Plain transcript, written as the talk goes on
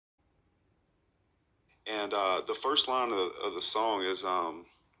And the first line of the song is,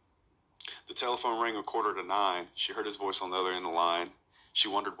 the telephone rang 8:45. She heard his voice on the other end of the line. She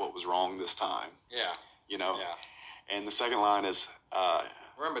wondered what was wrong this time. Yeah. You know? Yeah. And the second line is...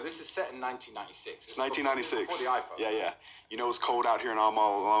 remember, this is set in 1996. It's 1996. Before the iPhone. Yeah, yeah. You know, it's cold out here and I'm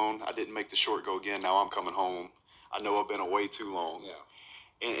all alone. I didn't make the short go again. Now I'm coming home. I know I've been away too long.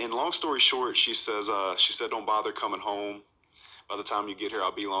 Yeah. And long story short, she said, don't bother coming home. By the time you get here,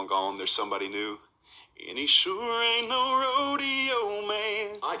 I'll be long gone. There's somebody new. And he sure ain't no rodeo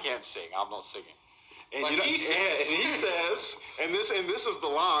man. I can't sing. I'm not singing. And he says, and this is the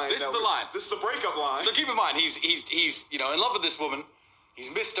line. This is the line. This is the breakup line. So keep in mind, he's in love with this woman.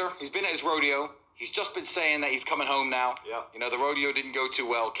 He's missed her. He's been at his rodeo. He's just been saying that he's coming home now. Yeah. The rodeo didn't go too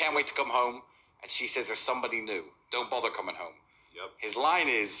well. Can't wait to come home. And she says there's somebody new. Don't bother coming home. Yep. His line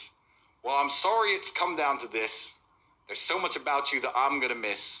is, well, I'm sorry it's come down to this. There's so much about you that I'm going to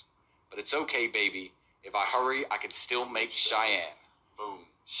miss. But it's okay, baby. If I hurry, I can still make Cheyenne. Boom.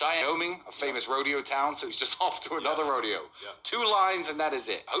 Cheyenne, Wyoming, a famous rodeo town, so he's just off to another rodeo. Yeah. 2 lines, and that is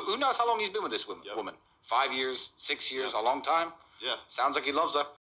it. Who knows how long he's been with this woman? 5 years, 6 years, a long time? Yeah. Sounds like he loves her.